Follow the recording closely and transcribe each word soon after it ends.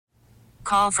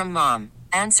Call from mom.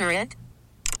 Answer it.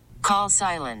 Call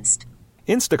silenced.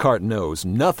 Instacart knows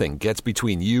nothing gets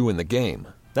between you and the game.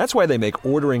 That's why they make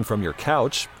ordering from your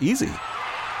couch easy.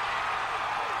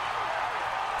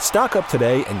 Stock up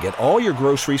today and get all your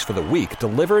groceries for the week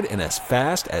delivered in as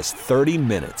fast as 30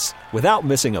 minutes without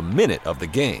missing a minute of the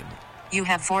game. You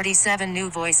have 47 new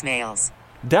voicemails.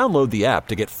 Download the app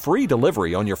to get free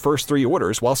delivery on your first 3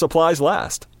 orders while supplies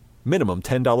last. Minimum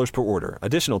 $10 per order.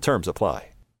 Additional terms apply.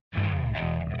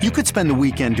 You could spend the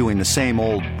weekend doing the same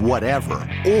old whatever,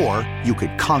 or you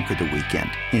could conquer the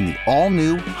weekend in the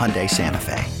all-new Hyundai Santa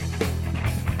Fe.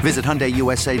 Visit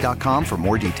HyundaiUSA.com for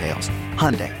more details.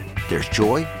 Hyundai, there's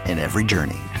joy in every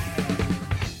journey.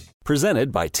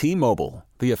 Presented by T-Mobile,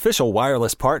 the official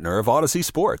wireless partner of Odyssey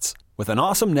Sports. With an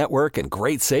awesome network and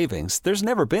great savings, there's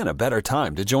never been a better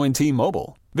time to join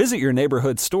T-Mobile. Visit your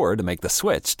neighborhood store to make the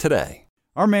switch today.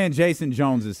 Our man Jason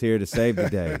Jones is here to save the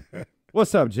day.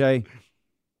 What's up, Jay?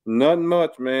 Nothing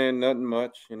much, man. Nothing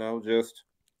much. Just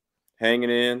hanging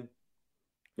in.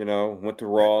 Went to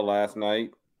Raw last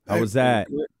night. How was that?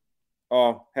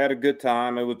 Oh, had a good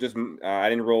time. It was just I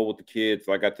didn't roll with the kids,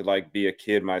 so I got to be a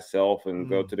kid myself and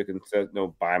go to the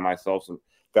concession, buy myself some.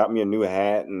 Got me a new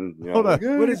hat and. Hold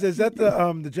on. What is this? Is that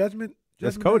the Judgment?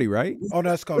 That's Cody, right? Oh,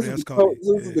 that's Cody. That's Cody.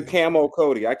 This is the camo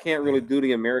Cody. I can't really do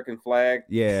the American flag.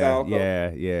 Yeah.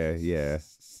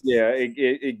 Yeah,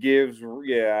 it gives.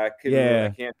 Yeah, I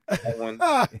can't do that one.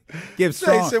 Gives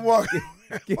strong. Jason Walker.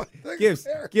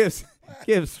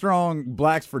 gives strong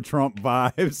blacks for Trump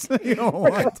vibes. You don't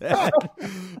want that.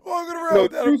 Walking around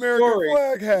with that American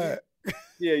flag hat.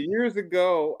 Yeah, years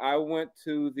ago, I went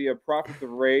to the Prophets of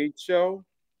Rage show,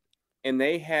 and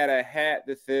they had a hat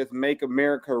that says "Make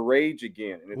America Rage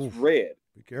Again," and it's red.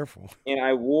 Be careful. And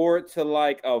I wore it to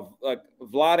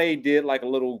Vlade did a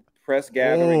little press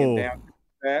gathering and down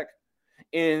back,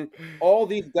 and all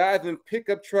these guys in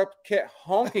pickup trucks kept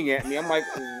honking at me. I'm like,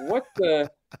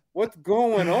 what's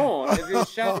going on? And then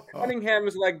Sean Cunningham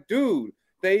is like, dude,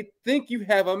 they think you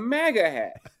have a MAGA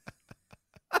hat.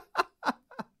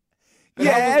 And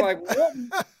I was like, what?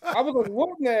 I was like,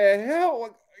 what in the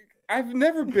hell? I've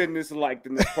never been this liked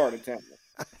in this part of town.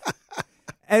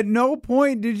 At no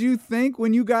point did you think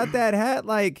when you got that hat,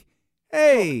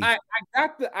 hey, I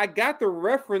got the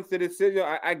reference that it said.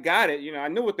 I got it. I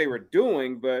knew what they were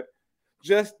doing, but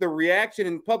just the reaction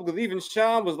in public. Because even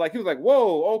Sean was like,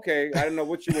 "Whoa, okay." I didn't know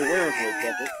what you were wearing for a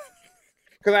second.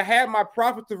 Because I had my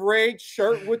Prophets of Rage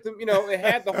shirt with them. It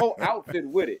had the whole outfit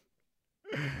with it.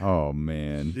 Oh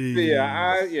man.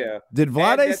 Yeah. Did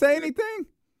Vlade say anything?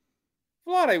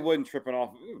 Vlade wasn't tripping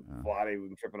off. Vlade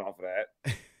wasn't tripping off of that.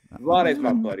 Vlade's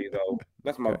my buddy, though.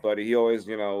 That's my buddy. He always,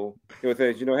 he would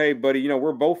say, hey, buddy,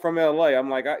 we're both from L.A. I'm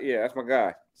like, yeah, that's my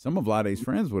guy. Some of Vlade's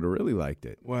friends would have really liked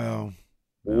it. Wow.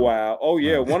 Oh,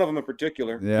 yeah. One of them in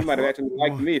particular. Yeah. He might have actually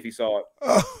liked me if he saw it.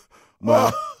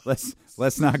 Well, let's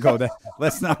not go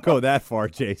that far,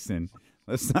 Jason.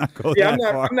 Let's not go that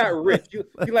far. I'm not rich.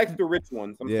 He likes the rich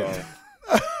ones. I'm sorry.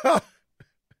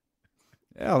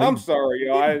 I'm sorry,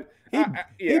 y'all.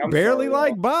 He barely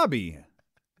liked Bobby.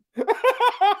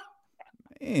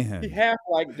 Man. He half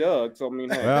like Doug, so I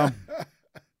mean, hey.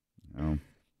 Well,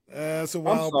 that's a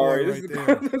wild boy right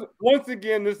there. Once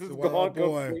again, this is gone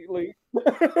completely.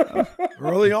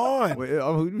 Early on.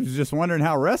 We was just wondering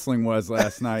how wrestling was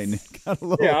last night. And it got a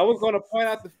little... Yeah, I was going to point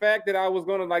out the fact that I was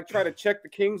going to try to check the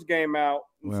Kings game out.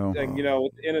 And,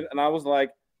 and I was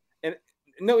like, and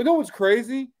no, what's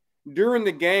crazy? During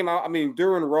the game,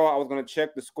 during Raw, I was going to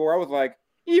check the score. I was like,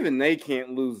 even they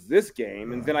can't lose this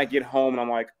game. And then I get home and I'm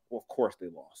like, well, of course they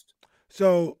lost.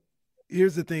 So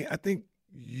here's the thing. I think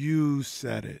you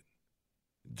said it.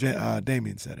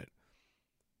 Damien said it.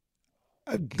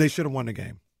 They should have won the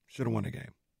game. They should have won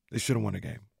the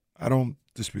game. I don't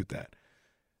dispute that.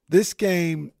 This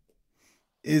game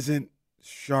isn't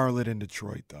Charlotte and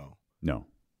Detroit, though. No.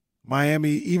 Miami,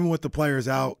 even with the players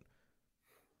out,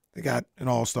 they got an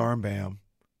all-star in Bam.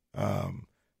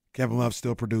 Kevin Love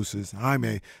still produces.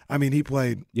 Jaime, he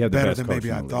played better than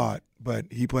maybe I thought, but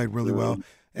he played really well.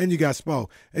 And you got Spo.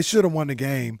 It should have won the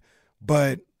game,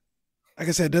 but like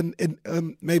I said,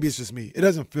 maybe it's just me. It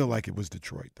doesn't feel like it was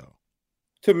Detroit, though.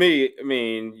 To me,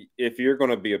 if you're going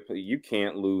to be you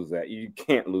can't lose that. You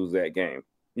can't lose that game.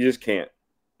 You just can't.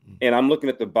 Mm-hmm. And I'm looking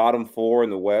at the bottom four in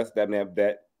the West. That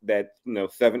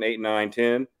 7, 8, 9,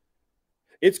 10.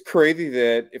 It's crazy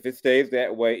that if it stays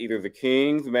that way, either the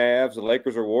Kings, Mavs, the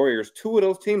Lakers, or Warriors, 2 of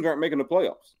those teams aren't making the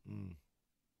playoffs. Mm.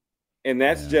 And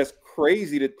that's just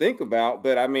crazy to think about.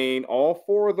 But, all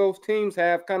 4 of those teams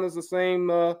have kind of the same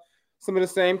some of the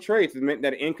same traits.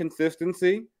 That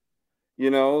inconsistency,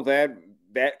 that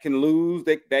that can lose,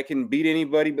 that can beat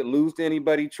anybody but lose to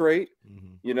anybody trait.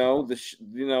 You know,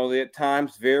 the at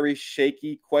times very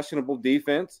shaky, questionable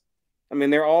defense. I mean,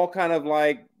 they're all kind of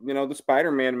like, you know, the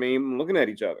Spider-Man meme looking at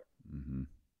each other.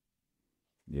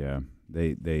 Yeah,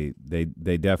 they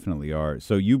definitely are.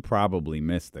 So you probably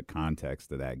missed the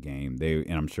context of that game.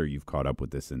 And I'm sure you've caught up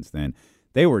with this since then.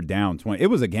 They were down 20. It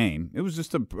was a game. It was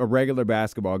just a regular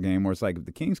basketball game where it's like if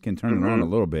the Kings can turn it on a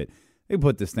little bit, they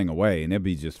put this thing away and it'd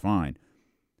be just fine.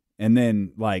 And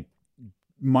then, like,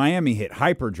 Miami hit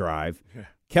hyperdrive.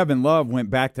 Kevin Love went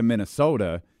back to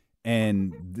Minnesota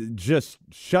and just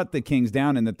shut the Kings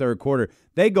down in the third quarter.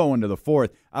 They go into the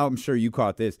fourth. I'm sure you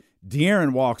caught this.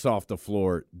 De'Aaron walks off the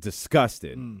floor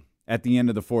disgusted at the end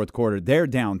of the fourth quarter. They're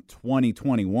down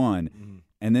 20-21.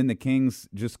 And then the Kings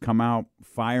just come out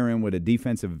firing with a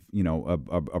defensive, you know,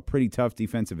 a pretty tough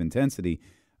defensive intensity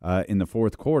in the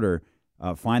fourth quarter,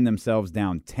 find themselves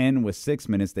down 10 with 6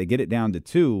 minutes. They get it down to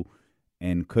 2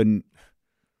 and couldn't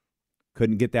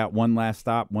get that one last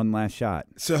stop, one last shot.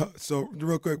 So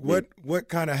real quick, what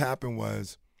kind of happened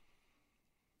was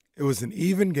it was an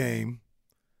even game,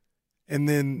 and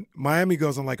then Miami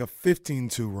goes on like a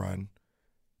 15-2 run,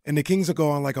 and the Kings will go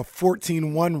on like a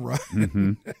 14-1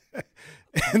 run.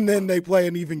 And then they play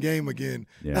an even game again.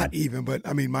 Yeah. Not even, but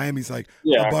I mean, Miami's like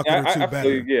a bucket or two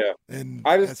better. Yeah. And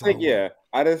I just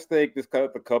think this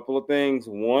cut a couple of things.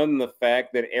 One, the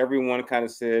fact that everyone kind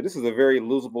of said this is a very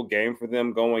losable game for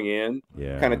them going in.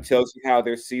 Yeah. Kind of tells you how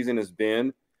their season has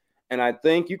been. And I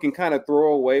think you can kind of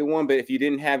throw away one, but if you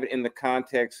didn't have it in the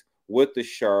context with the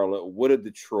Charlotte, with a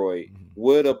Detroit,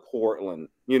 with a Portland,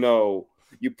 you know,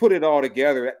 you put it all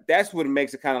together. That's what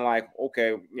makes it kind of like,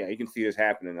 okay, yeah, you can see this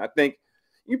happening. I think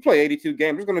you play 82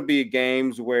 games. There's going to be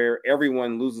games where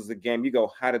everyone loses a game. You go,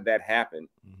 how did that happen?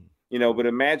 You know, but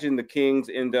imagine the Kings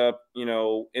end up, you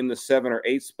know, in the 7 or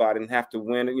 8 spot and have to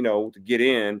win, you know, to get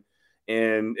in.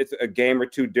 And it's a game or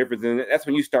two difference. And that's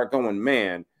when you start going,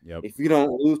 man, if you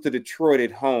don't lose to Detroit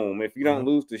at home, if you don't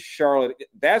lose to Charlotte,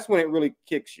 that's when it really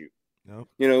kicks you.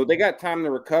 You know, they got time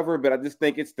to recover, but I just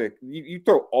think it's you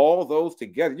throw all those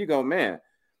together. You go, man,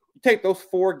 you take those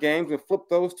 4 games and flip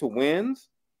those to wins.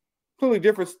 Completely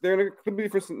different. They're in a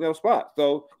completely different spot.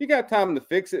 So you got time to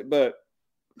fix it, but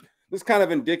it's kind of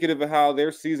indicative of how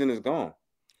their season is gone.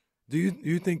 Do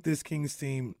you think this Kings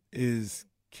team is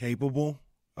capable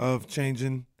of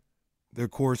changing their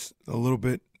course a little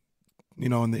bit, you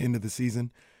know, in the end of the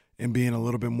season and being a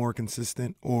little bit more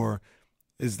consistent? Or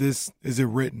is it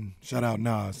written? Shout out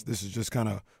Nas. This is just kind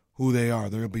of who they are.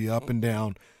 They'll be up and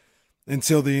down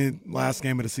until the last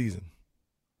game of the season.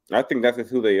 I think that's just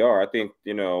who they are. I think,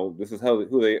 you know, this is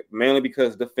who they, mainly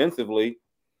because defensively,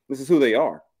 this is who they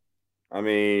are. I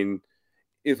mean,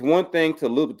 it's one thing to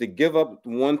give up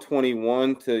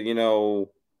 121 to,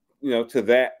 to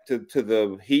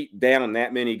the Heat down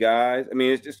that many guys. I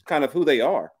mean, it's just kind of who they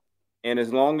are. And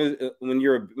as long as when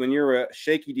you're a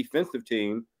shaky defensive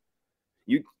team,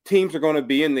 teams are going to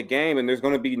be in the game, and there's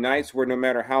going to be nights where no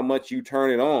matter how much you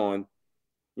turn it on,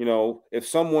 you know, if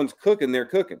someone's cooking, they're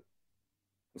cooking.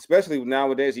 Especially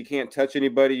nowadays, you can't touch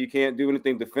anybody. You can't do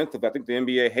anything defensive. I think the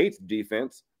NBA hates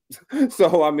defense.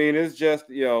 So, I mean, it's just,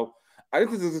 you know, I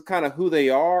think this is kind of who they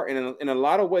are. And in a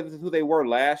lot of ways, this is who they were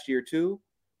last year, too.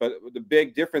 But the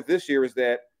big difference this year is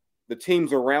that the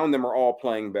teams around them are all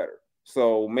playing better.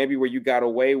 So maybe where you got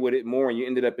away with it more and you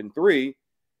ended up in 3,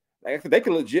 like, they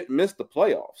could legit miss the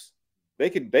playoffs. They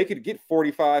could get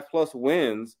 45-plus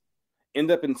wins, end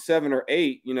up in 7 or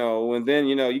 8, you know, and then,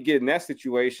 you know, you get in that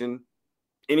situation,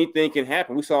 anything can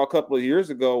happen. We saw a couple of years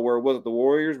ago where the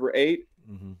Warriors were 8.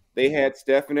 Mm-hmm. They had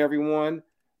Steph and everyone.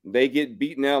 They get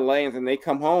beaten in LA, and then they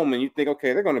come home, and you think,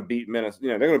 okay, they're going to beat Minnesota.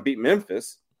 You know, they're going to beat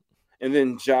Memphis, and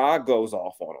then Ja goes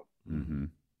off on them. Mm-hmm.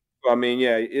 So, I mean,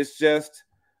 yeah, it's just,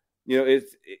 you know,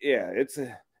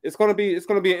 it's going to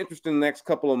be an interesting next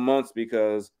couple of months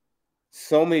because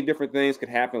so many different things could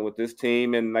happen with this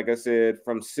team, and like I said,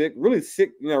 from 6, really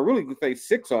can say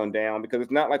 6 on down, because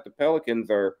it's not like the Pelicans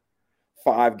are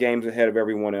 5 games ahead of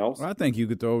everyone else. Well, I think you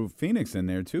could throw Phoenix in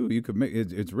there too. You could make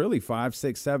it's really 5,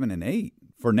 6, 7, and 8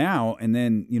 for now, and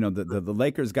then, you know, the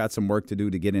Lakers got some work to do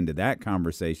to get into that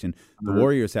conversation. The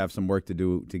Warriors have some work to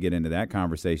do to get into that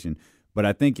conversation. But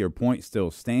I think your point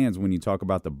still stands when you talk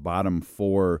about the bottom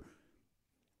 4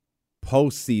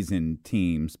 postseason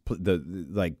teams.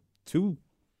 The 2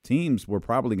 teams we're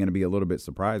probably going to be a little bit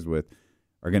surprised with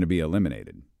are going to be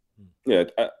eliminated. Yeah,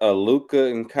 a Luka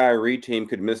and Kyrie team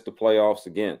could miss the playoffs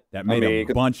again. That made a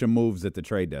bunch of moves at the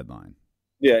trade deadline.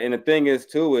 Yeah, and the thing is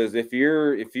too is if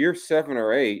you're 7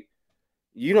 or 8,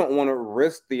 you don't want to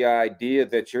risk the idea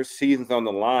that your season's on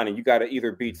the line and you got to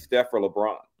either beat Steph or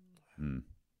LeBron.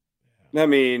 I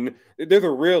mean, there's a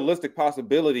realistic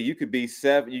possibility you could be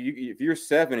 7. If you're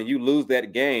 7 and you lose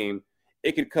that game,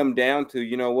 it could come down to,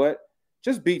 you know what?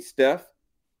 Just beat Steph.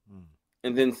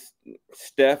 And then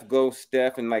Steph,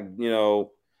 and like,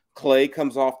 Clay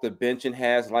comes off the bench and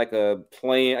has like a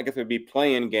playing, I guess it would be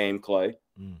playing game Clay.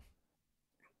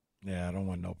 Yeah, I don't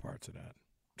want no parts of that.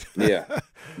 Yeah.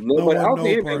 But I don't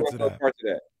think anybody wants no parts of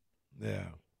that. Yeah.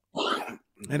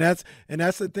 And that's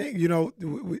the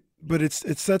thing, but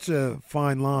it's such a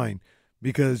fine line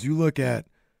because you look at,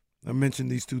 I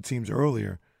mentioned these two teams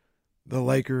earlier, the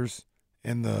Lakers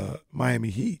and the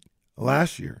Miami Heat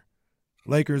last year.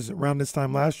 Lakers around this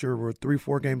time last year were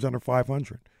 3-4 games under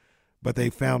 500, but they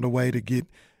found a way to get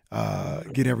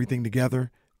everything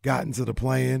together, got into the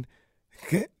play-in,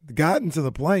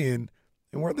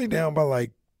 and weren't they down by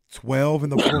like 12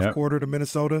 in the fourth quarter to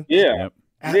Minnesota? Yeah.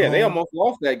 They almost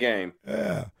lost that game.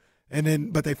 Yeah.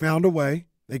 But they found a way.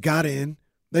 They got in.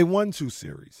 They won 2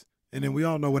 series. And then we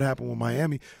all know what happened with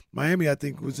Miami. Miami, I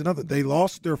think, was another. They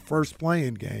lost their first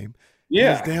play-in game.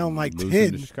 Yeah. It was down like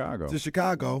 10 to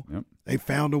Chicago. Yep. They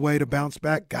found a way to bounce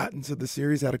back, got into the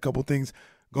series, had a couple things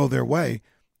go their way,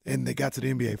 and they got to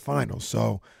the NBA Finals.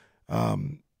 So I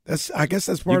guess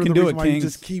that's part of the reason why you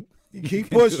just keep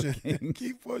pushing.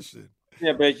 Keep pushing.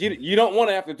 Yeah, but you don't want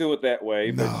to have to do it that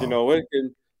way. But,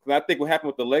 I think what happened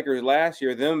with the Lakers last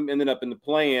year, them ending up in the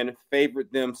play-in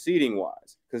favored them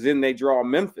seeding-wise because then they draw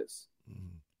Memphis.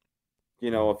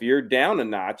 If you're down a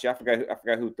notch, I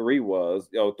forgot who 3 was.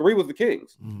 3 was the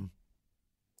Kings.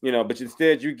 But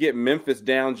instead you get Memphis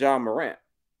down Ja Morant.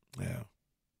 Yeah.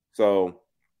 So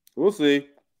we'll see.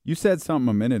 You said something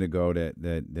a minute ago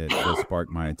that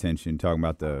sparked my attention, talking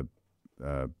about the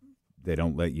they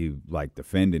don't let you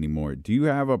defend anymore. Do you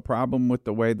have a problem with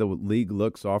the way the league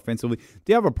looks offensively? Do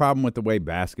you have a problem with the way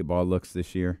basketball looks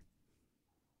this year?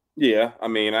 Yeah, I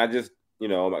mean, I just,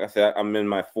 like I said, I'm in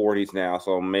my 40s now,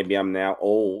 so maybe I'm now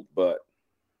old, but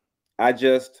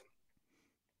it's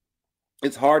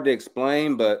hard to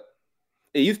explain, but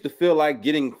it used to feel like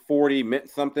getting 40 meant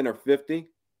something or 50,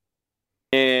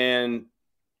 and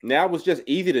now it's just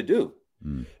easy to do.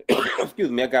 Excuse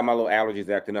me, I got my little allergies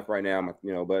acting up right now,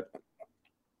 but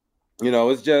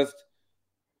it's just,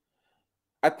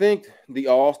 I think the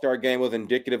All-Star game was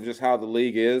indicative of just how the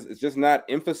league is. It's just not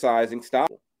emphasizing style.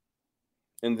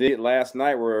 And then last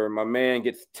night where my man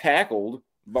gets tackled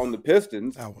on the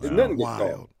Pistons, nothing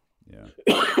wild. Yeah.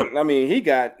 I mean,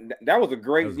 that was a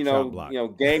great,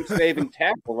 game-saving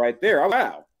tackle right there.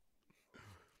 Wow.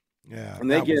 Yeah. And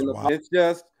they get in it's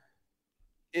just,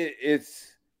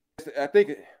 I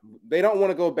think they don't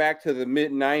want to go back to the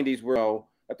mid-90s where,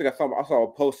 I think I saw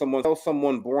a post,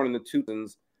 someone born in the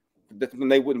 2000s, that when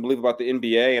they wouldn't believe about the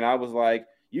NBA, and I was like,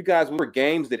 you guys were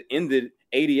games that ended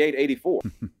 88, 84.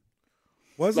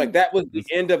 That was the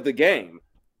end of the game.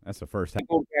 That's the first time.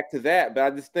 Go back to that, but I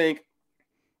just think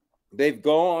they've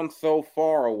gone so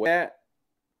far away.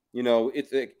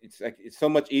 It's so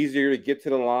much easier to get to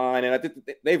the line, and I think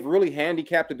they've really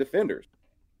handicapped the defenders.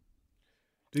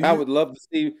 I would love to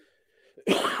see.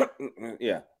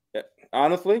 Yeah.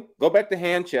 Honestly, go back to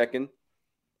hand checking.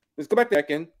 Let's go back to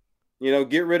checking.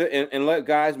 Get rid of and let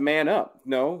guys man up.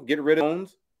 Get rid of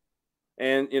loans.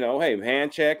 And hey,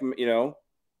 hand check.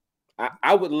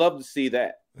 I would love to see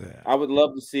that. Yeah. I would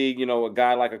love to see a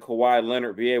guy like a Kawhi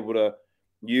Leonard be able to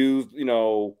use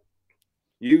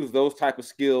those type of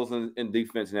skills in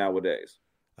defense nowadays.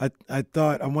 I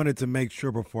thought I wanted to make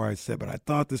sure before I said, but I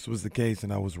thought this was the case,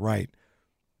 and I was right.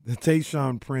 The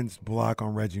Tayshaun Prince block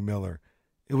on Reggie Miller.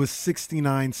 It was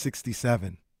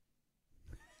 69-67.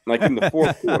 Like in the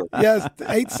fourth quarter. Yes,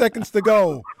 8 seconds to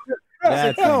go.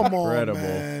 That's incredible. On,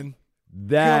 man.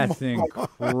 That's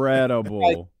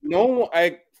incredible.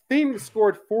 Phoenix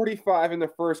scored 45 in the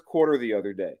first quarter the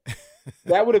other day.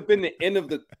 That would have been the end of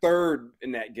the third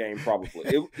in that game, probably.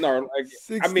 It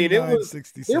was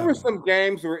 67. There were some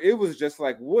games where it was just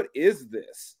like, what is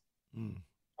this?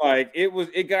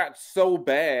 It got so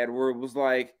bad where it was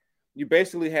like you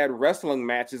basically had wrestling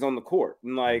matches on the court.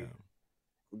 And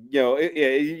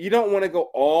you don't want to go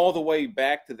all the way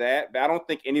back to that. But I don't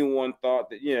think anyone thought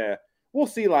that, we'll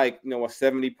see a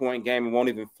 70-point game and won't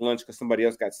even flinch because somebody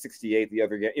else got 68 the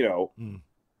other game, and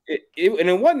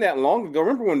it wasn't that long ago.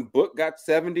 Remember when Book got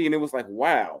 70 and it was like,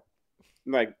 wow.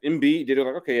 Embiid did it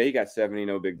okay, yeah, he got 70,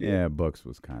 no big deal. Yeah, Books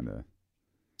was kind of.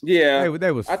 Yeah.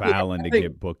 They was fouling to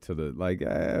get Book to the,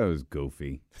 it was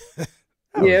goofy.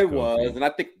 It was. And I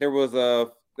think there's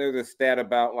a stat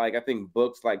about, I think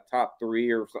Book's top 3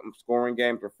 or something scoring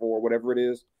games or 4, whatever it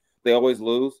is. They always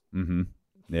lose. Mm-hmm.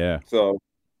 Yeah. So.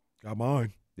 Come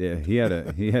on. Yeah, he had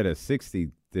a 60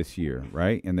 this year,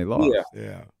 right? And they lost.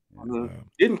 Yeah.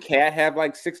 Didn't Cat have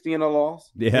like 60 in a loss?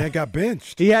 Yeah, got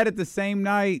benched. He had it the same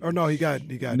night. Or no, he got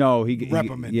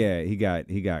reprimanded. He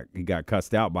got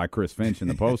cussed out by Chris Finch in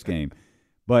the post game.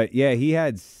 But yeah, he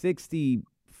had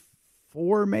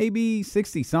 64, maybe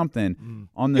 60 something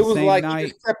on the same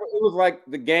night. It was like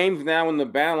the game's now in the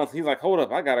balance. He's like, hold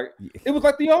up, I gotta. It was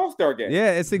like the All-Star game.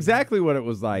 Yeah, it's exactly what it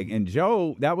was like. And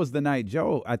Joe, that was the night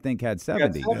Joe, I think, had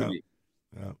 70.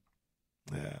 Yeah.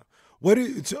 What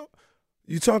do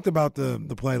you talked about the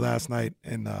play last night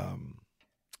in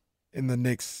the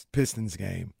Knicks Pistons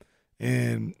game,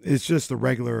 and it's just a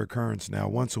regular occurrence now.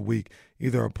 Once a week,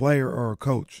 either a player or a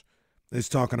coach is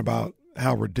talking about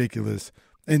how ridiculous,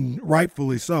 and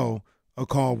rightfully so, a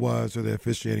call was or the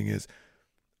officiating is.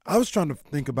 I was trying to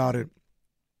think about it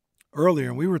earlier,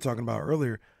 and we were talking about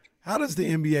earlier, how does the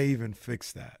NBA even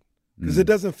fix that? Because it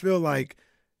doesn't feel like,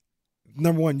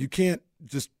 number one, you can't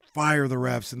just fire the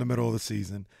refs in the middle of the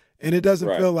season. And it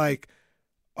doesn't feel like,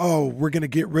 oh, we're going to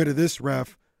get rid of this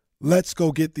ref. Let's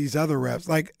go get these other refs.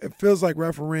 Like, it feels like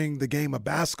refereeing the game of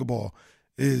basketball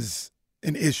is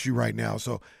an issue right now.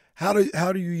 So how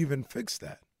do you even fix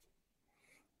that?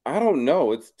 I don't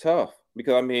know. It's tough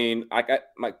because, I mean,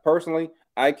 personally,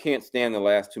 I can't stand the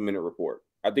last 2-minute report.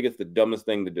 I think it's the dumbest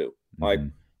thing to do. Like,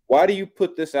 why do you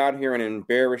put this out here and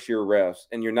embarrass your refs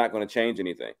and you're not going to change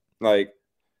anything? Like,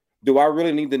 do I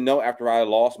really need to know after I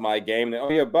lost my game that, oh,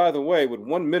 yeah, by the way, with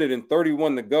 1 minute and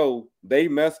 31 to go, they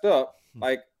messed up?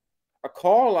 Like, a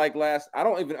call like I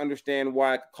don't even understand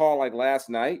why a call like last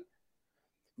night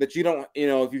that you don't,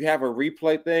 if you have a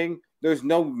replay thing, there's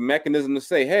no mechanism to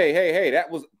say, hey, that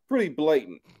was pretty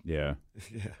blatant. Yeah.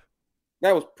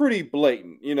 That was pretty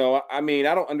blatant. I mean,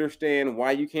 I don't understand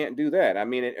why you can't do that. I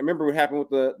mean, I remember what happened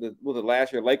with the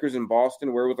last year, Lakers in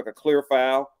Boston, where it was like a clear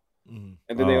foul. And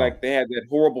then they had that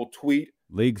horrible tweet.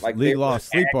 League lost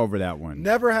sleep over that one.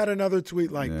 Never had another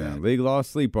tweet like that. League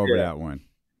lost sleep over that one.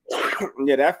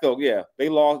 They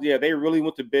lost. Yeah, they really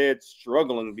went to bed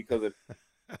struggling because of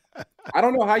I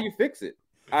don't know how you fix it.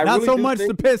 Not so much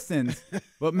the Pistons,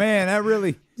 but man, that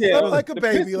really like a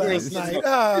baby last night.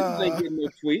 They getting no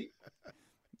tweet.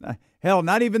 Hell,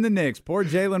 not even the Knicks. Poor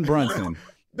Jalen Brunson.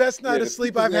 Best night of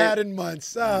sleep I've had in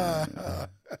months.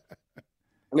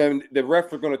 And the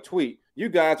ref are going to tweet, you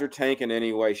guys are tanking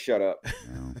anyway, shut up.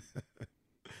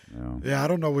 No. Yeah, I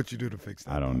don't know what you do to fix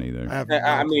that. I don't either.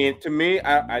 I mean, to me,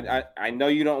 I know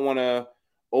you don't want to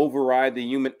override the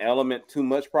human element too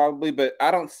much probably, but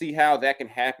I don't see how that can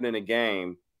happen in a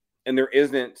game. And there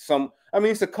isn't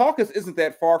Secaucus isn't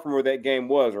that far from where that game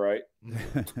was, right?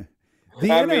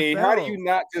 How do you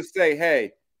not just say,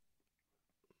 hey,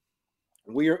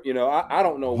 we're, I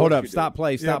don't know. Hold up, stop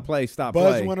play.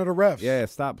 Buzz one of the refs. Yeah,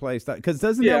 stop play. Because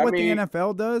doesn't that what the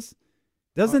NFL does?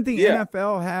 Doesn't the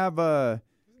NFL have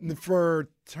for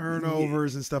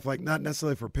turnovers and stuff, like not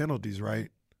necessarily for penalties, right?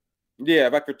 Yeah,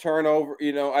 like for turnover,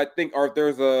 I think, or if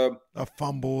there's a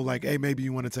fumble, like, hey, maybe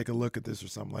you want to take a look at this or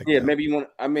something like that. Yeah, maybe you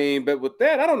want. But with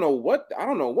that, I don't know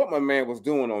what my man was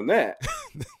doing on that.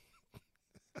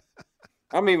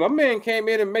 My man came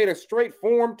in and made a straight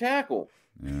form tackle.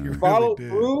 Yeah. Followed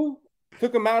through,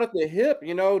 took him out at the hip,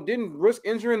 didn't risk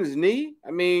injuring his knee.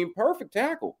 Perfect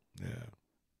tackle. Yeah.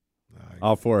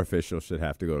 All 4 officials should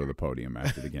have to go to the podium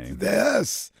after the game.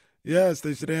 Yes,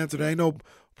 they should answer. There ain't no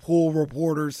pool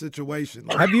reporter situation.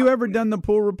 Have you ever done the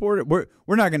pool reporter?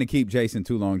 We're not going to keep Jason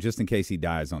too long, just in case he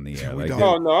dies on the air.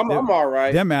 I'm all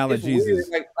right. Them allergies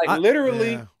is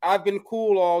literally. I've been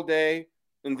cool all day,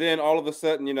 and then all of a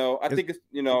sudden, I think it's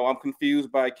I'm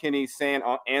confused by Kenny San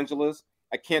Angeles.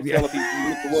 I can't tell if he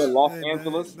used the word Los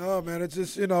Angeles. Man. No, man, it's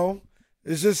just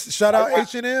it's just shout out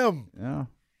H&M. Yeah.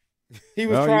 He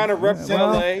was trying to rep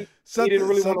LA. He didn't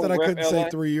really want to rep I couldn't LA. say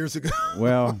 3 years ago.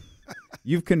 Well,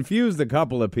 you've confused a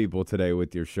couple of people today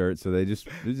with your shirt, so they just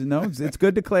it's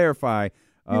good to clarify.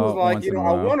 He was like, I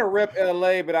want to rep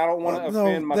LA, but I don't want to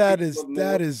offend my people.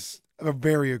 That is a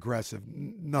very aggressive.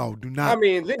 No, do not.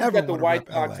 Then you got the White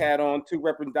Sox hat on, too,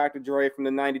 repping Dr. Dre from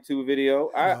the '92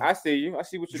 video. I see you. I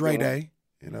see what you're Dre doing. Day.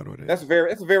 You know what it is.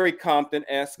 That's very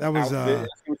Compton-esque. That was outfit.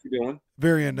 That's what you're doing.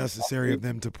 Very unnecessary of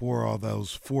them to pour all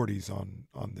those 40s on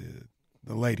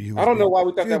the lady who. I don't know why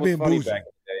we thought that was funny back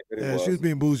in the day. But she was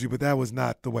being bougie, but that was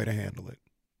not the way to handle it.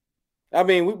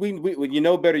 We you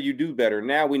know better, you do better.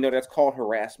 Now we know that's called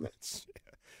harassment.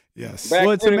 Yes. Well,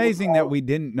 it's amazing that we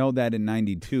didn't know that in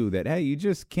 '92. That hey, you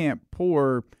just can't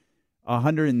pour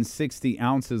 160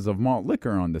 ounces of malt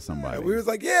liquor onto somebody. Yeah, we was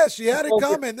like, yeah, she had it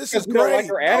coming. This is great.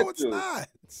 No, it's not.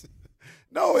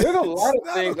 No, there's a lot of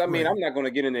things. I'm not going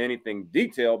to get into anything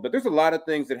detailed, but there's a lot of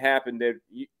things that happened that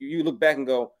you look back and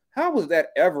go, how was that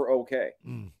ever okay?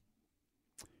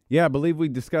 Yeah, I believe we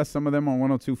discussed some of them on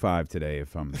 102.5 today,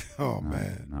 if I'm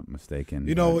not mistaken.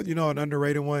 You know, an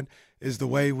underrated one is the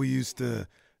way we used to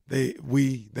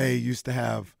they used to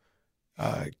have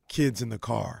kids in the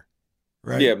car,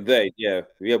 right? Yeah.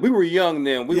 We were young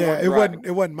then.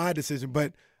 It wasn't my decision,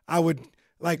 but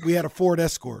we had a Ford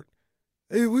Escort.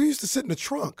 We used to sit in the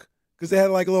trunk because they had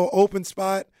like a little open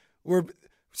spot. We're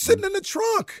sitting in the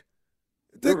trunk.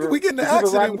 We get in the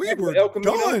accident, we were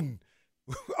done.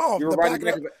 Oh,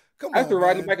 I used to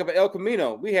ride in the back of an El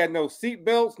Camino. We had no seat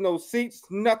belts, no seats,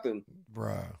 nothing.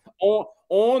 Bruh.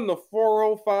 On the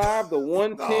 405, the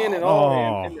 110, and all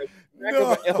that. In the back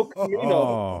of an El Camino.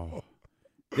 Oh.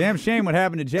 Damn shame what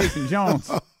happened to Jason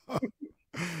Jones.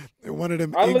 One of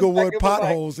them Inglewood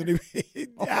potholes, and he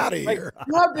out of here.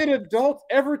 How did adults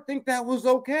ever think that was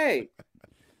okay?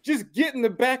 Just get in the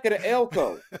back of the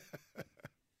Elco.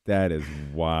 That is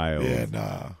wild. Yeah,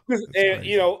 nah. And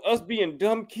us being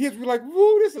dumb kids, we're like,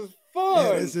 "Woo, this is fun!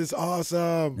 Yeah, this is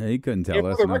awesome." Yeah, he couldn't tell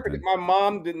us for the nothing. record, my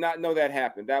mom did not know that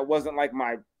happened. That wasn't like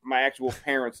my actual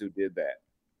parents who did that.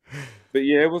 But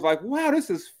yeah, it was like, "Wow,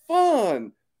 this is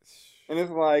fun!" And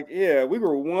it's like, yeah, we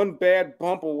were one bad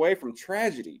bump away from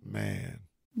tragedy. Man.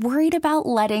 Worried about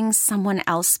letting someone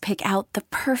else pick out the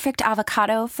perfect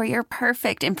avocado for your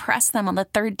perfect impress them on the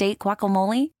third date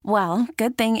guacamole? Well,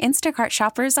 good thing Instacart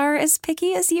shoppers are as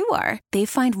picky as you are. They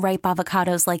find ripe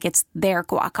avocados like it's their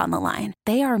guac on the line.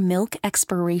 They are milk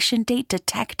expiration date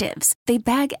detectives. They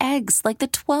bag eggs like the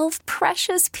 12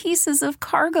 precious pieces of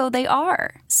cargo they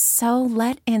are. So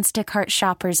let Instacart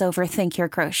shoppers overthink your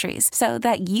groceries so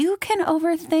that you can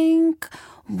overthink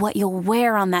what you'll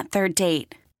wear on that third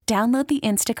date. Download the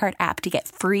Instacart app to get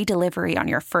free delivery on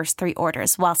your first 3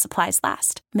 orders while supplies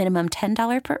last. Minimum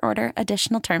 $10 per order.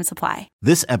 Additional terms apply.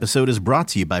 This episode is brought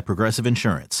to you by Progressive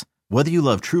Insurance. Whether you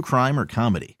love true crime or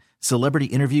comedy, celebrity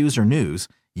interviews or news,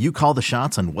 you call the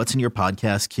shots on what's in your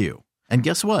podcast queue. And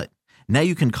guess what? Now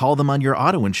you can call them on your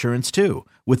auto insurance too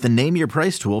with the Name Your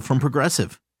Price tool from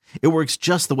Progressive. It works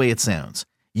just the way it sounds.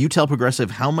 You tell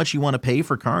Progressive how much you want to pay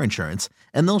for car insurance,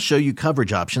 and they'll show you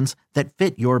coverage options that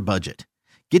fit your budget.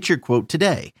 Get your quote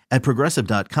today at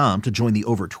Progressive.com to join the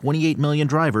over 28 million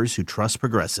drivers who trust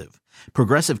Progressive.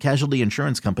 Progressive Casualty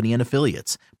Insurance Company and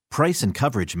Affiliates. Price and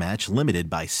coverage match limited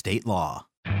by state law.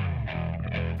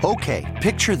 Okay,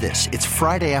 picture this. It's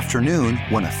Friday afternoon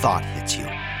when a thought hits you.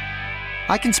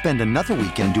 I can spend another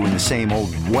weekend doing the same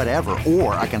old whatever,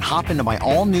 or I can hop into my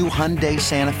all-new Hyundai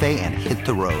Santa Fe and hit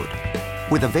the road.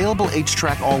 With available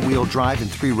H-Track all-wheel drive and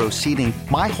 3-row seating,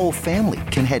 my whole family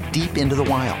can head deep into the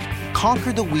wild.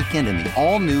 Conquer the weekend in the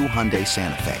all-new Hyundai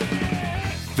Santa Fe.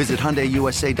 Visit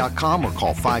HyundaiUSA.com or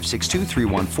call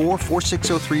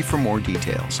 562-314-4603 for more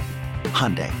details.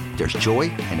 Hyundai, there's joy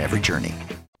in every journey.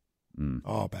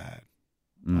 All bad.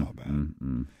 All bad.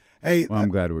 Hey, well, I'm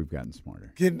glad we've gotten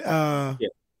smarter. Can I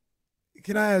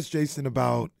ask Jason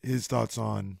about his thoughts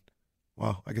on,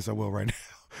 well, I guess I will right now.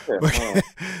 Sure.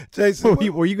 Jason,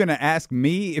 were you going to ask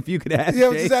me if you could ask?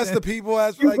 Yeah, Jason? just ask the people.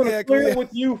 Ask clear it with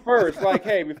you first. Like,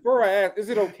 hey, before I ask, is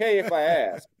it okay if I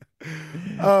ask?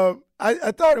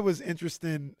 I thought it was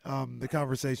interesting the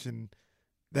conversation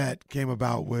that came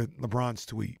about with LeBron's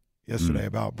tweet yesterday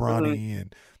about Bronny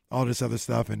and all this other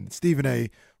stuff. And Stephen A.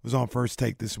 was on First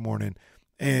Take this morning,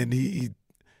 and he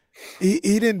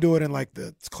didn't do it in like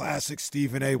the classic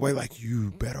Stephen A. way, like,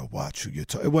 you better watch who you're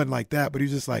talking. It wasn't like that, but he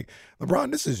was just like,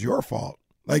 LeBron, this is your fault.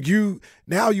 Like,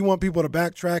 now you want people to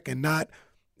backtrack and not,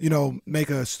 make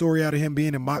a story out of him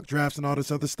being in mock drafts and all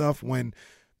this other stuff when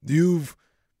you've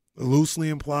loosely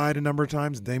implied a number of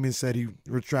times. Damian said he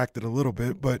retracted a little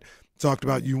bit, but talked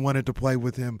about you wanted to play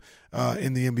with him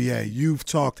in the NBA. You've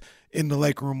talked in the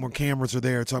Laker room when cameras are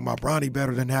there talking about Bronny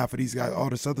better than half of these guys, all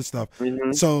this other stuff.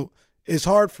 Mm-hmm. So it's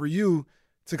hard for you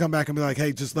to come back and be like,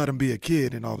 hey, just let him be a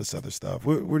kid and all this other stuff.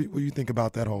 What do you think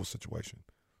about that whole situation?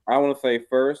 I want to say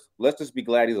first, let's just be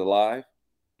glad he's alive.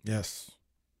 Yes.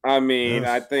 I mean,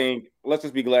 I think let's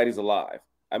just be glad he's alive.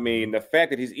 I mean, the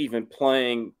fact that he's even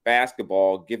playing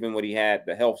basketball, given what he had,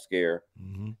 the health scare,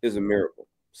 is a miracle.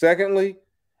 Secondly,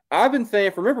 I've been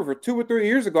saying, for 2 or 3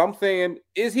 years ago, I'm saying,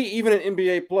 is he even an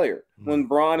NBA player? When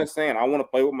Bron is saying, I want to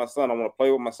play with my son, I want to play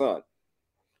with my son.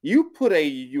 You put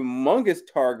a humongous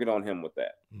target on him with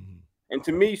that. And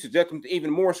to me, you subject him to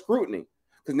even more scrutiny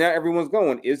because now everyone's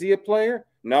going, is he a player?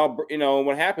 Now,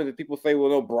 what happens is people say, well,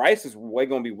 no, Bryce is going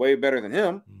to be way better than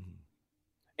him.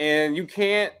 And you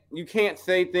can't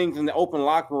say things in the open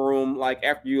locker room like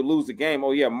after you lose the game,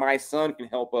 oh, yeah, my son can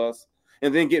help us,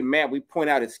 and then get mad. We point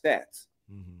out his stats.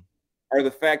 Or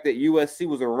the fact that USC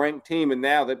was a ranked team and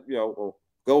now that,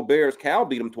 go Bears, Cal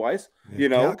beat them twice. Yeah,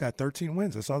 Cal got 13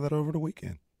 wins. I saw that over the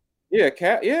weekend.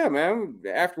 Yeah, man.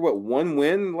 After one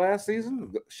win last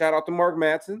season, shout out to Mark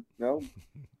Madsen.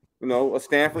 A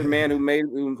Stanford man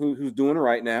who's doing it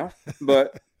right now.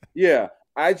 But yeah,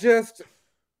 it's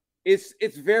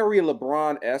very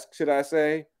LeBron-esque, should I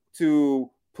say, to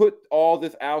put all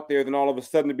this out there, then all of a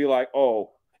sudden to be like,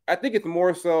 oh, I think it's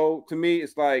more so, to me,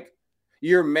 it's like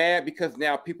you're mad because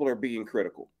now people are being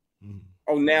critical. Mm-hmm.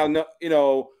 Oh, now,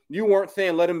 no, you weren't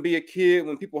saying let him be a kid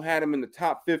when people had him in the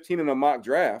top 15 in a mock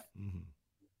draft. Mm-hmm.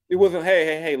 It wasn't,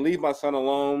 hey, leave my son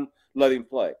alone, let him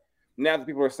play. Now that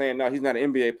people are saying, no, he's not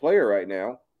an NBA player right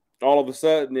now, all of a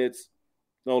sudden it's,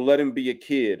 no, let him be a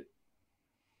kid.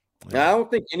 Yeah. Now, I don't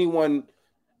think anyone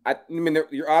 – I mean,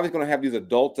 you're obviously going to have these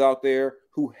adults out there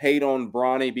who hate on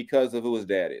Bronny because of who his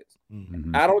dad is.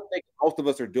 Mm-hmm. I don't think most of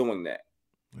us are doing that.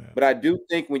 Yeah. But I do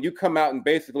think when you come out and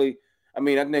basically – I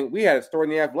mean, I think we had a story in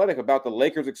The Athletic about the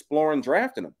Lakers exploring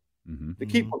drafting him to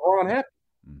keep LeBron happy.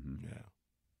 Mm-hmm. Yeah.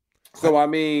 So, I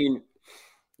mean,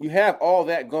 you have all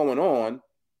that going on.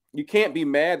 You can't be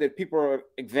mad that people are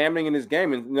examining his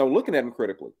game and looking at him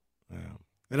critically. Yeah.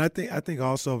 And I think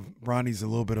also Bronny's a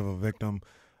little bit of a victim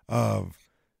of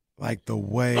like the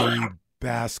way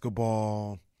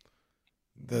basketball,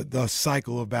 the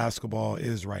cycle of basketball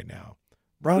is right now.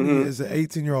 Bronny is an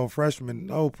 18-year-old freshman.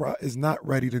 Is not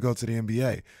ready to go to the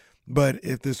NBA. But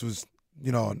if this was,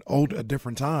 a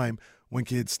different time when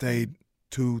kids stayed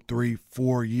 2, 3,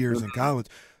 4 years in college,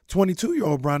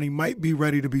 22-year-old Bronny might be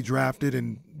ready to be drafted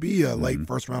and be a late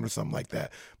first round or something like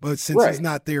that. But since he's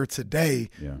not there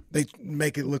today, they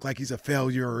make it look like he's a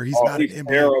failure or he's not an NBA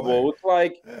terrible.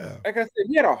 player. It's like I said,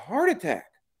 he had a heart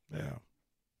attack. Yeah.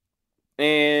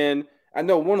 And I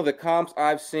know one of the comps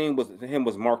I've seen was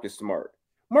Marcus Smart.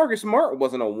 Marcus Smart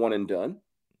wasn't a one and done.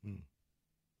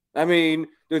 I mean,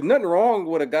 there's nothing wrong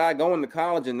with a guy going to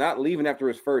college and not leaving after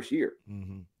his first year.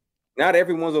 Mm-hmm. Not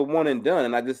everyone's a one and done,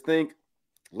 and I just think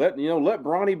let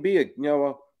Bronny be a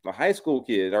high school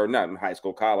kid, or not in high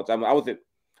school, college. I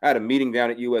had a meeting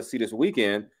down at USC this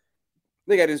weekend.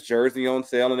 They got his jersey on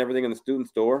sale and everything in the student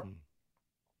store.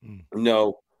 Mm-hmm.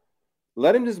 No,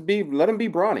 let him be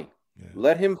Bronny. Yeah.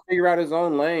 Let him figure out his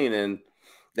own lane, and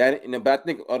that. But I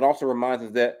think it also reminds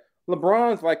us that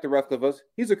LeBron's like the rest of us.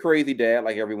 He's a crazy dad,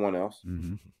 like everyone else.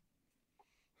 Mm-hmm.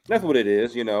 That's what it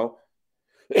is,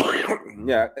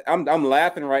 Yeah, I'm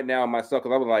laughing right now myself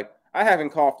because I was like, I haven't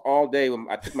coughed all day when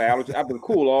I took my allergy. I've been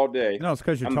cool all day. No, it's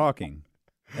because you're talking.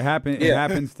 It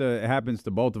happens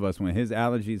to both of us when his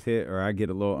allergies hit or I get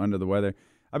a little under the weather.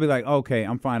 I'll be like, okay,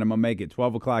 I'm fine. I'm gonna make it.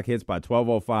 12 o'clock hits by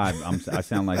 12:05. I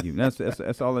sound like you.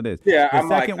 That's all it is. Yeah, the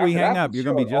second we hang up, you're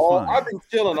gonna be just fine. I've been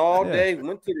chilling all day.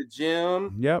 Went to the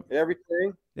gym. Yep.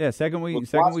 Everything. Yeah. Second we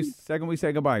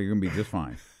say goodbye, you're gonna be just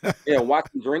fine. Yeah,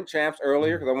 watching Drink Champs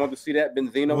earlier because I wanted to see that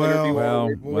Benzino interview. Well,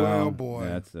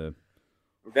 boy,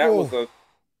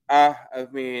 I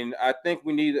mean, I think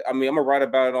we need. I mean, I'm gonna write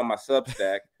about it on my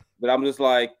Substack, but I'm just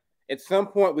like, at some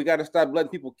point, we got to stop letting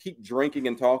people keep drinking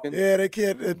and talking. Yeah, they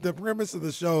can't. The premise of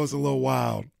the show is a little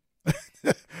wild.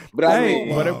 But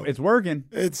it's working.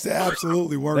 It's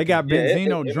absolutely working. They got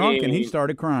Benzino drunk and he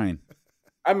started crying.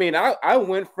 I mean, I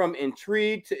went from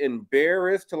intrigued to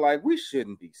embarrassed to like, we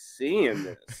shouldn't be seeing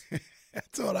this.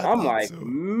 That's what I'm like, too.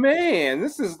 Man,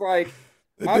 this is like.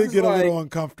 It did get a little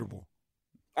uncomfortable.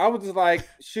 I was just like,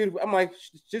 should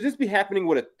this be happening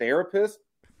with a therapist,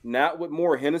 not with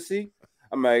more Hennessy?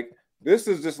 I'm like, this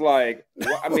is just like,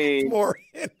 I mean, more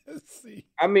Hennessy.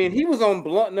 I mean, he was on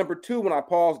blunt number 2 when I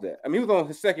paused that. I mean, he was on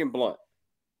his second blunt.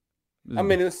 I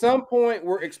mean, at some point,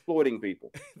 we're exploiting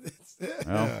people.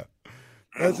 Yeah.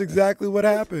 That's exactly what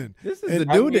happened. This is the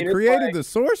dude that created the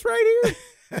source right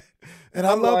here. And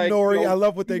I love Nori. I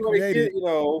love what they created.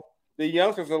 The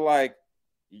youngsters are like,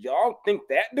 y'all think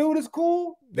that dude is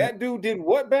cool? That dude did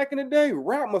what back in the day?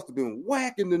 Rap must have been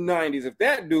whack in the 90s if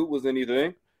that dude was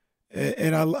anything.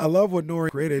 And I love what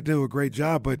Nori created. They do a great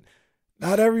job, but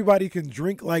not everybody can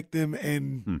drink like them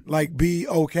and like be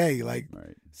okay. Like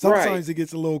sometimes it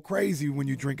gets a little crazy when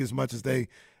you drink as much as they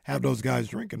have those guys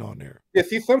drinking on there. Yeah,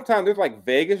 see, sometimes there's like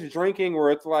Vegas drinking where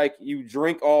it's like you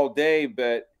drink all day,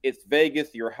 but it's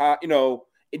Vegas, you're hot,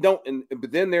 it don't.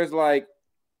 But then there's like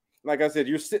I said,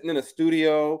 you're sitting in a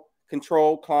studio,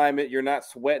 controlled climate, you're not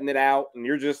sweating it out, and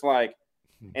you're just like,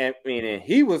 and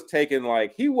he was taking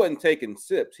he wasn't taking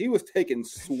sips, he was taking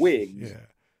swigs.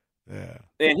 Yeah.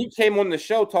 And he came on the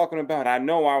show talking about, I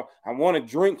know I want to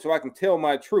drink so I can tell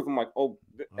my truth. I'm like,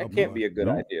 that can't be a good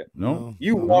idea. No.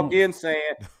 You walk in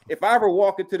saying, if I ever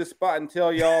walk into the spot and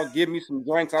tell y'all, give me some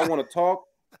drinks, I want to talk,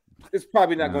 it's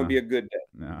probably not going to be a good day.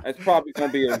 No. It's probably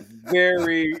going to be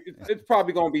it's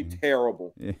probably going to be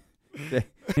terrible. Yeah.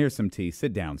 Here's some tea.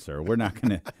 Sit down, sir. We're not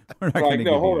gonna give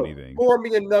you anything. Pour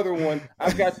me another one.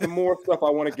 I've got some more stuff I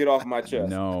want to get off my chest.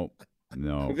 No.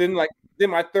 Then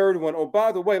my third one. Oh,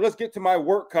 by the way, let's get to my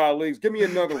work colleagues. Give me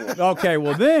another one. Okay,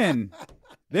 well then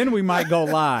we might go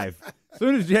live. As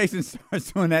soon as Jason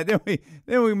starts doing that,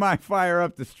 then we might fire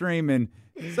up the stream. And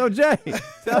so, Jay,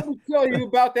 let me tell you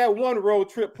about that one road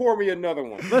trip. Pour me another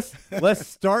one. Let's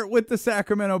start with the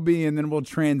Sacramento Bee, and then we'll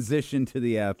transition to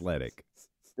the Athletic.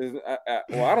 Well,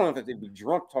 I don't know if they'd be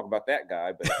drunk to talk about that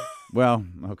guy, but well,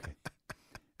 okay.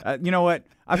 You know what?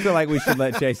 I feel like we should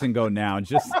let Jason go now,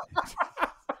 just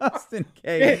in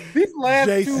case. These last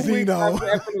 2 weeks,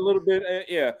 I've been a little bit.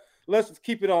 Let's just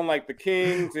keep it on like the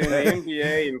Kings and the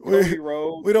NBA and Cody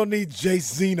Rhodes. We don't need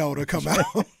Jace Zeno to come out.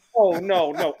 Oh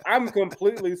no, I'm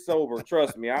completely sober.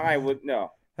 Trust me, I would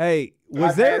no. Hey,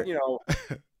 was there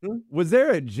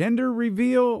a gender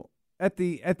reveal at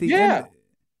the end?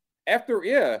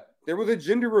 There was a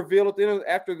gender reveal at the end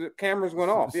after the cameras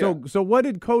went off. So what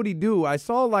did Cody do? I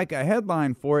saw like a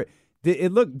headline for it.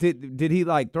 Did he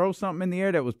like throw something in the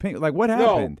air that was pink? Like what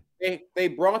happened? No, they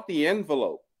brought the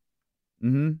envelope.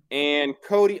 Mm-hmm. And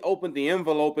Cody opened the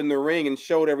envelope in the ring and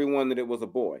showed everyone that it was a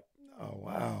boy. Oh,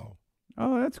 wow.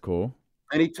 Oh, that's cool.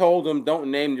 And he told them, don't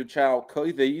name your child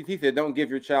Cody. He said, don't give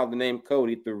your child the name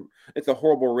Cody. It's a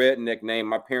horrible redneck name.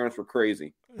 My parents were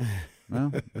crazy.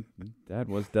 Well, Dad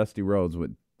was Dusty Rhodes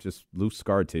with just loose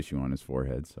scar tissue on his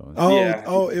forehead. So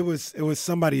it was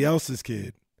somebody else's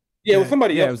kid. Yeah, it was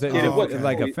somebody else's kid. It wasn't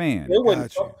like a fan. It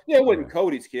wasn't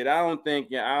Cody's kid. I don't think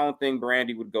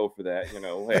Brandy would go for that.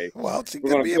 Hey, well,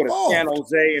 we're going to put a San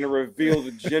Jose and reveal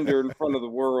the gender in front of the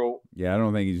world. Yeah, I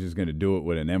don't think he's just going to do it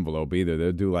with an envelope either.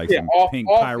 They'll do like some pink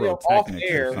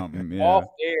pyrotechnics or something. Yeah. Off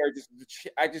air,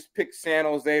 I just picked San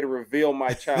Jose to reveal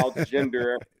my child's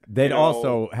gender. They'd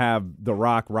also have the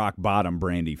rock bottom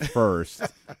Brandy first,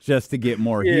 just to get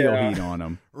more heel heat on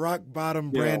him. Rock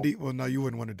bottom Brandy. Well, no, you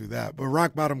wouldn't want to do that. But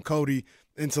rock bottom Cody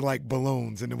into like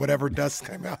balloons and whatever dust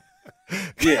came out.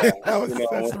 Yeah,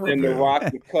 and the Rock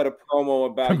would cut a promo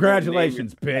about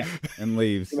congratulations, bitch, and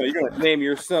leaves. You're gonna name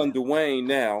your son Dwayne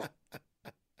now.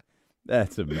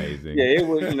 That's amazing. Yeah, it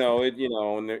would. It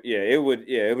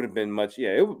would have been much.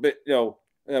 Yeah, it would. But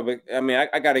but I mean,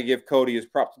 I got to give Cody his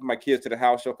props. My kids to the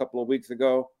house show a couple of weeks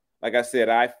ago. Like I said,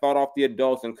 I fought off the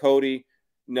adults, and Cody,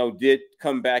 did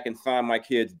come back and sign my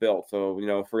kid's belt. So,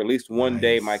 for at least one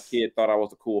day, my kid thought I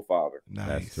was a cool father. Nice.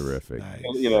 That's terrific. Nice.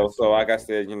 So like I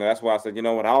said, that's why I said,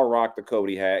 I'll rock the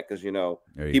Cody hat because,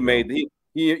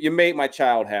 you made my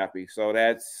child happy. So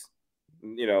that's.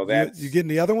 You getting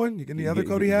the other one? You getting the other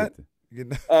Cody hat?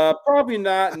 Probably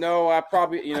not. No, I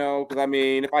probably, because I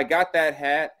mean, if I got that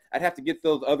hat, I'd have to get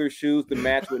those other shoes to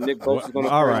match what Nick Bosa's going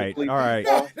to. All right.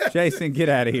 Jason, get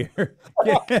out of here.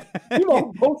 Bosa's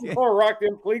going to rock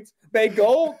them cleats. They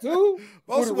gold too.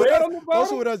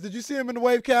 Bosa with us. Did you see him in the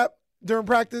wave cap during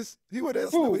practice? He would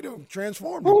have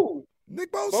transformed him. Who?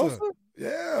 Nick Bosa.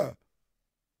 Yeah.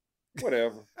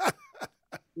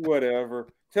 Whatever.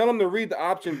 Tell him to read the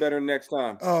option better next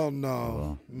time. Oh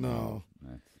no.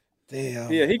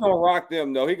 Damn. Yeah, he gonna rock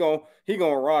them though. He gonna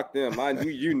rock them.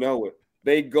 You know it.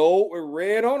 They gold with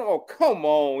red on. Oh, come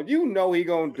on. He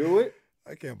gonna do it.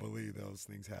 I can't believe those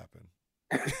things happen.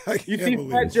 You see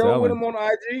Fat Joe with him on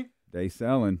IG? They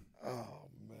selling. Oh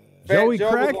man. Joey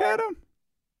Crack had him?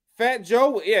 Fat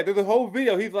Joe, yeah, there's a whole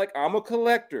video. He's like, I'm a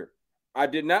collector. I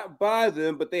did not buy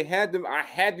them, but they had them. I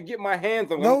had to get my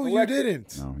hands on them. No, you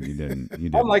didn't. No, you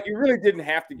didn't. I'm like, you really didn't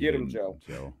have to get them, Joe.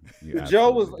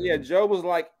 Joe was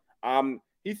like,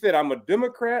 he said, I'm a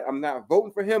Democrat. I'm not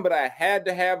voting for him, but I had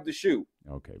to have the shoe.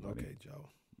 Okay, buddy. Okay, Joe.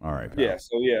 All right. Pal.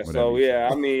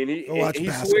 I mean,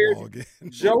 he swears.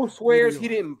 Joe swears he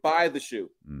didn't buy the shoe.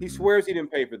 Mm-hmm. He swears he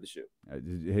didn't pay for the shoe.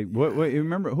 Hey, what? You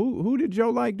remember who did Joe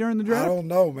like during the draft? I don't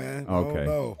know, man. Okay. I don't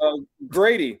know.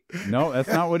 Grady. No, that's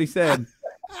not what he said.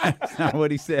 That's not what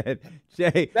he said.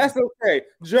 Jay. That's okay.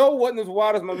 Joe wasn't as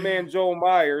wild as my man Joe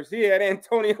Myers. He had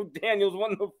Antonio Daniels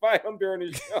wanting to fight him during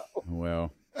his show.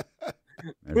 Well,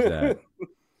 there's that.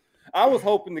 I was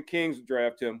hoping the Kings would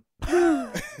draft him.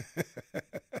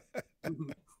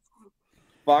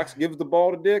 Fox gives the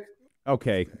ball to Dick.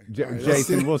 Okay,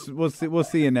 Jason, we'll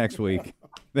see you next week.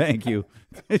 Thank you.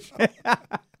 It's the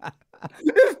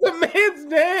man's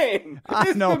name.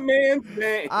 It's the man's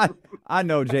name. I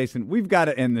know, Jason. We've got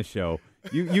to end the show.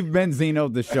 You've been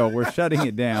Zeno'd the show. We're shutting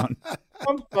it down.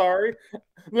 I'm sorry.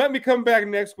 Let me come back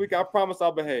next week. I promise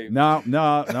I'll behave. No.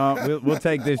 We'll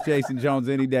take this, Jason Jones,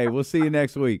 any day. We'll see you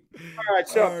next week. All right,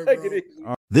 Chuck. Take it easy.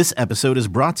 This episode is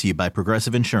brought to you by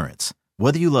Progressive Insurance.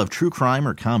 Whether you love true crime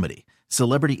or comedy,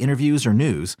 celebrity interviews or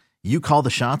news, you call the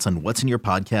shots on what's in your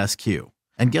podcast queue.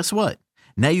 And guess what?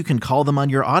 Now you can call them on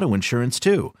your auto insurance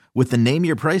too with the Name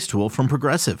Your Price tool from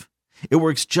Progressive. It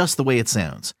works just the way it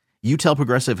sounds. You tell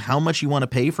Progressive how much you want to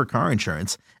pay for car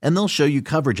insurance, and they'll show you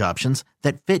coverage options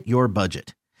that fit your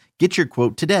budget. Get your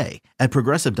quote today at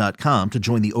Progressive.com to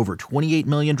join the over 28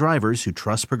 million drivers who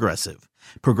trust Progressive.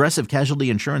 Progressive Casualty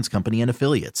Insurance Company and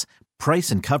Affiliates. Price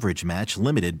and coverage match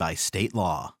limited by state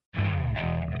law.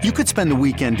 You could spend the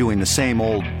weekend doing the same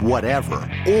old whatever,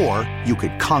 or you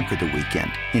could conquer the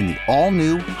weekend in the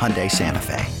all-new Hyundai Santa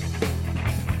Fe.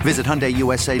 Visit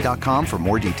HyundaiUSA.com for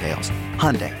more details.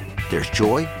 Hyundai, there's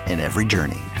joy in every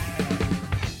journey.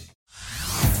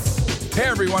 Hey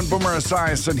everyone, Boomer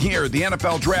Esiason here. The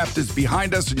NFL Draft is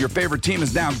behind us and your favorite team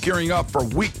is now gearing up for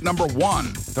week number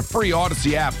 1. The free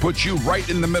Odyssey app puts you right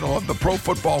in the middle of the pro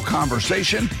football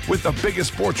conversation with the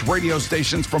biggest sports radio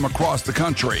stations from across the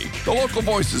country. The local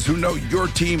voices who know your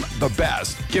team the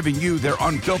best, giving you their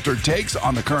unfiltered takes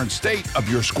on the current state of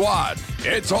your squad.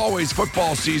 It's always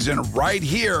football season right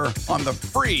here on the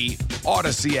free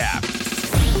Odyssey app.